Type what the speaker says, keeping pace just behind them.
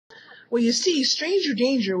Well, you see, stranger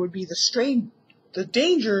danger would be the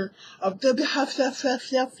danger of the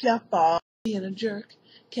being a jerk.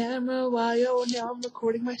 Camera, why, oh, now I'm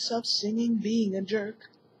recording myself singing being a jerk.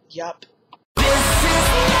 Yup.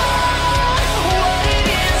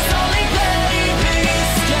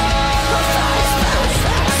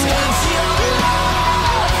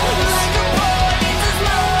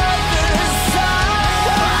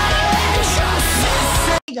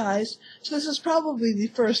 Hey guys, so this is probably the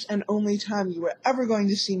first and only time you are ever going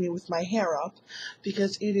to see me with my hair up,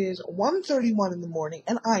 because it is 1:31 in the morning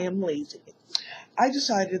and I am lazy. I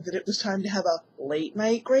decided that it was time to have a late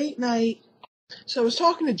night, great night. So I was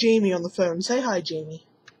talking to Jamie on the phone. Say hi, Jamie.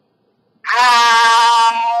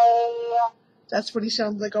 That's what he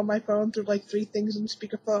sounds like on my phone through like 3 things on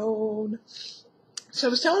speakerphone. So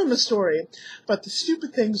I was telling him a story about the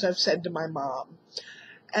stupid things I've said to my mom.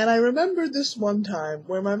 And I remembered this one time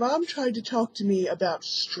where my mom tried to talk to me about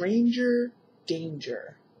stranger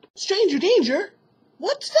danger. Stranger danger?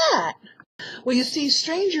 What's that? Well, you see,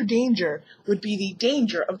 stranger danger would be the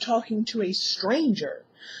danger of talking to a stranger,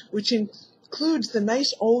 which includes the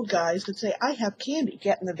nice old guys that say, "I have candy,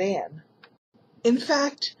 get in the van." In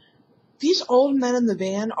fact, these old men in the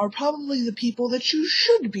van are probably the people that you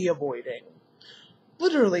should be avoiding.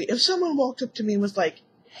 Literally, if someone walked up to me and was like,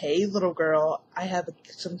 "Hey, little girl, I have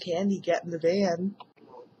some candy, get in the van,"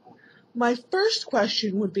 my first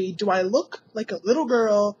question would be, do I look like a little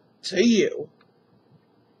girl to you?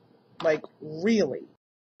 Like, really?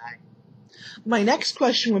 My next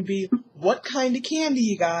question would be, what kind of candy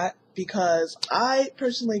you got? Because I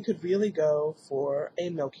personally could really go for a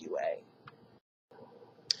Milky Way.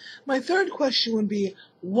 My third question would be,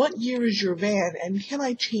 what year is your van, and can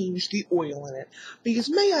I change the oil in it? Because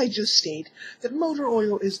may I just state that motor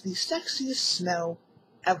oil is the sexiest smell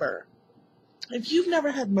ever. If you've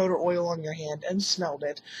never had motor oil on your hand and smelled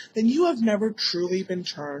it, then you have never truly been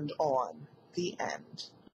turned on. The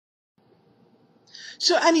end.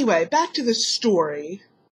 So anyway, back to the story.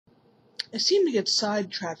 I seem to get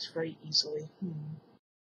sidetracked very easily.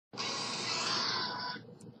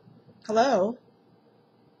 Hello?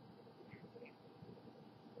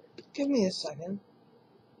 Give me a second.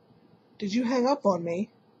 Did you hang up on me?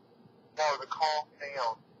 No, the call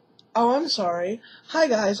failed. Oh, I'm sorry. Hi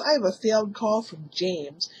guys, I have a failed call from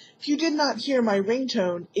James. If you did not hear, my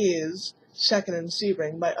ringtone is Second and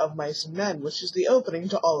Sebring by Of Mice and Men, which is the opening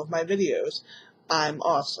to all of my videos. I'm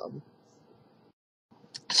awesome.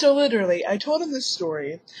 So literally, I told him this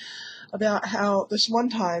story about how this one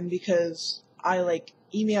time, because I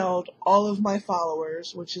emailed all of my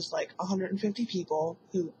followers, which is 150 people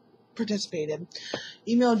who participated,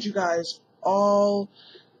 emailed you guys all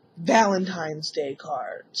Valentine's Day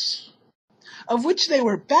cards, of which they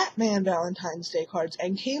were Batman Valentine's Day cards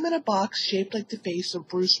and came in a box shaped like the face of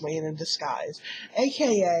Bruce Wayne in disguise,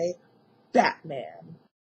 aka Batman.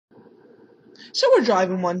 So we're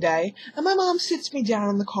driving one day, and my mom sits me down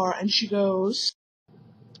in the car and she goes,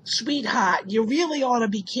 "Sweetheart, you really ought to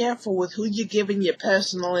be careful with who you're giving your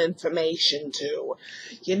personal information to.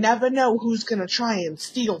 You never know who's gonna try and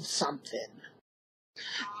steal something."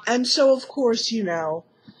 And so, of course,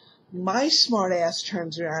 my smart ass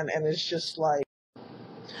turns around and is just like,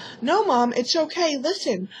 "No, Mom, it's okay.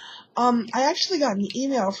 Listen, I actually got an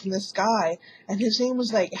email from this guy, and his name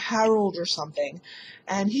was Harold or something,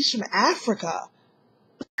 and he's from Africa."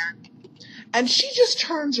 And she just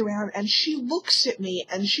turns around and she looks at me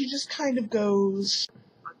and she just kind of goes,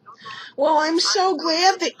 "Well, I'm so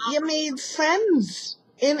glad that you made friends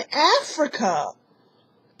in Africa.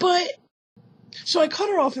 But..." So I cut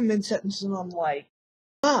her off in mid-sentence and I'm like,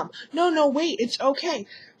 "Mom, no, wait, it's okay.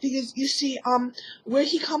 Because, you see, where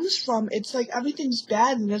he comes from, it's everything's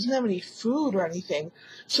bad and he doesn't have any food or anything.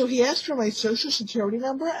 So he asked for my social security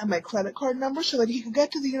number and my credit card number so that he could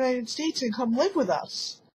get to the United States and come live with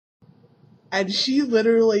us." And she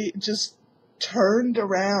literally just turned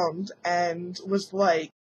around and was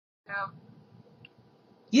like,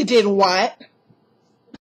 "You did what?"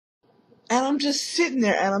 And I'm just sitting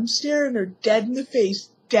there and I'm staring her dead in the face,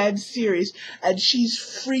 dead serious, and she's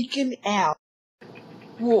freaking out.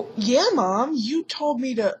 "Well, yeah, Mom, you told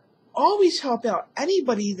me to always help out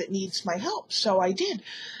anybody that needs my help, so I did.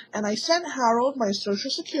 And I sent Harold my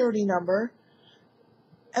social security number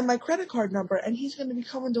and my credit card number, and he's going to be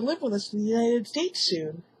coming to live with us in the United States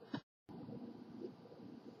soon."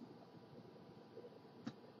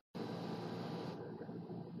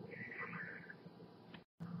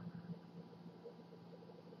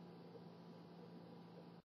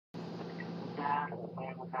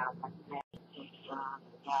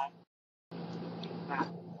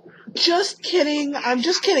 Just kidding. I'm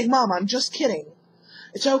just kidding, Mom. I'm just kidding.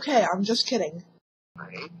 It's okay, I'm just kidding.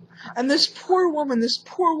 Right? And this poor woman is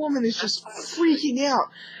just freaking out.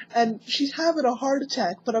 And she's having a heart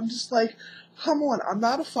attack, but I'm just like, come on, I'm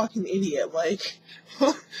not a fucking idiot. Like,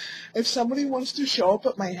 if somebody wants to show up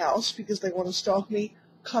at my house because they want to stalk me,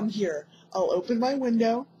 come here. I'll open my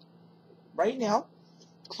window right now,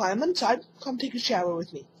 climb inside, come take a shower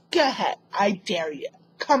with me. Go ahead, I dare you.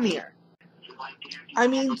 Come here. I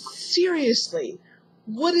mean, seriously,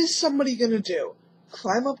 what is somebody gonna do?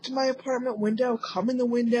 Climb up to my apartment window, come in the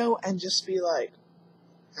window, and just be like,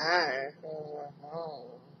 hi.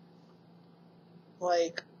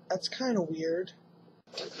 Like, that's kind of weird.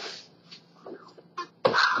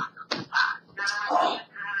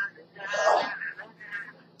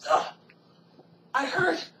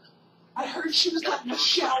 I heard she was letting me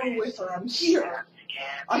shower with her. I'm here.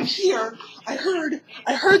 I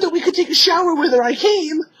heard that we could take a shower with her. I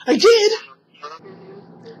came. I did.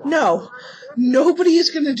 No, nobody is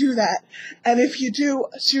gonna do that. And if you do,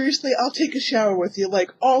 seriously, I'll take a shower with you.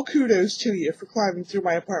 Like, all kudos to you for climbing through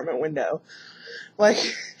my apartment window.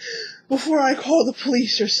 Like, before I call the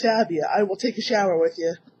police or stab you, I will take a shower with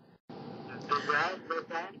you.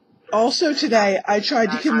 Also today, I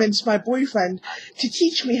tried to convince my boyfriend to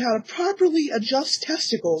teach me how to properly adjust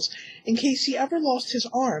testicles in case he ever lost his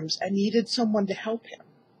arms and needed someone to help him.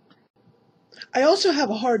 I also have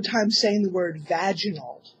a hard time saying the word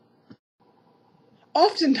vaginal.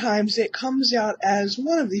 Oftentimes it comes out as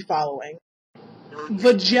one of the following: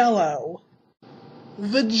 Vagello,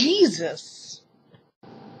 Vajesus,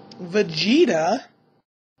 Vegeta,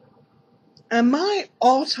 and my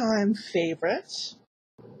all-time favorite,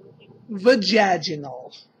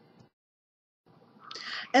 Vajaginal.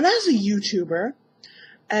 And as a YouTuber,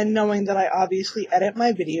 and knowing that I obviously edit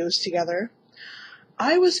my videos together,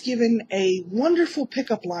 I was given a wonderful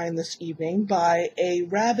pickup line this evening by a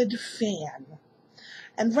rabid fan.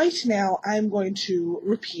 And right now, I'm going to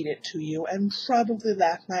repeat it to you and probably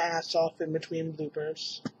laugh my ass off in between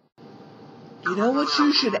bloopers. You know what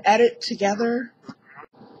you should edit together?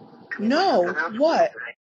 No, what?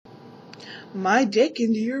 My dick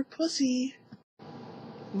into your pussy.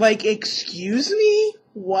 Like, excuse me?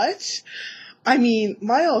 What? I mean,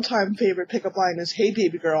 my all-time favorite pickup line is, "Hey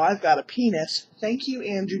baby girl, I've got a penis." Thank you,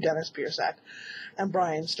 Andrew Dennis Biersack and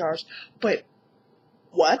Brian Stars. But,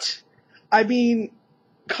 what? I mean,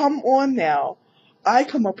 come on now. I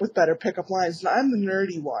come up with better pickup lines, and I'm the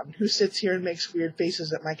nerdy one who sits here and makes weird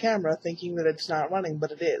faces at my camera thinking that it's not running,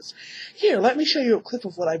 but it is. Here, let me show you a clip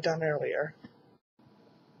of what I've done earlier.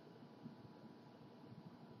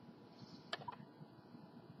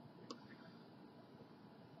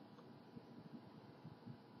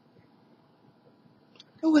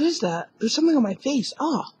 Oh, what is that? There's something on my face.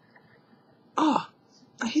 I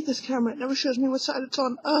hate this camera. It never shows me what side it's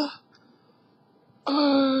on.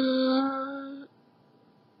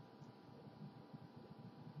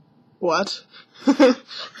 What?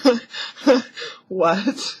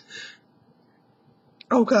 What?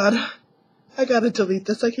 Oh god. I gotta delete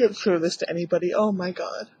this. I can't show this to anybody. Oh my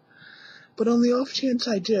god. But on the off chance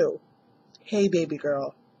I do, hey baby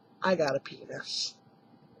girl, I got a penis.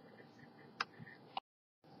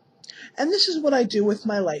 And this is what I do with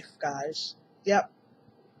my life, guys. Yep.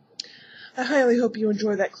 I highly hope you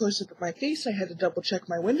enjoyed that close-up of my face. I had to double-check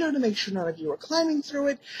my window to make sure none of you were climbing through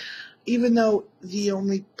it, even though the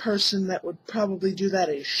only person that would probably do that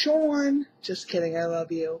is Sean. Just kidding, I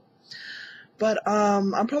love you. But,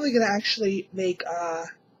 I'm probably gonna actually make, a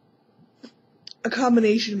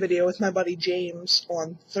combination video with my buddy James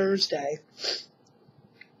on Thursday,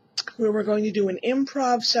 where we're going to do an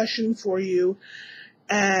improv session for you.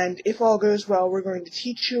 And if all goes well, we're going to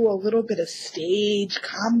teach you a little bit of stage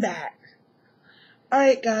combat.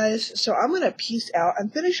 Alright guys, so I'm going to peace out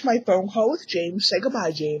and finish my phone call with James. Say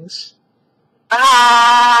goodbye, James.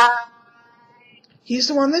 Bye! He's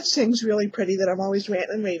the one that sings really pretty that I'm always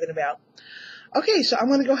ranting and raving about. Okay, so I'm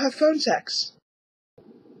going to go have phone sex.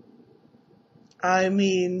 I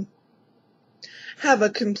mean, have a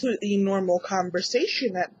completely normal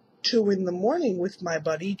conversation at 2 in the morning with my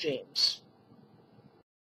buddy James.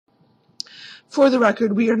 For the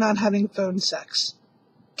record, we are not having phone sex.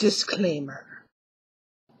 Disclaimer.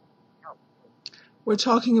 We're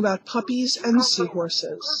talking about puppies and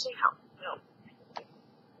seahorses.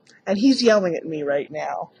 And he's yelling at me right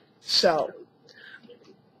now. So,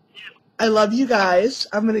 I love you guys.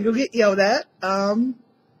 I'm gonna go get yelled at.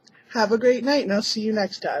 Have a great night, and I'll see you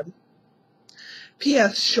next time.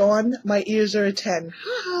 P.S. Sean, my ears are a 10.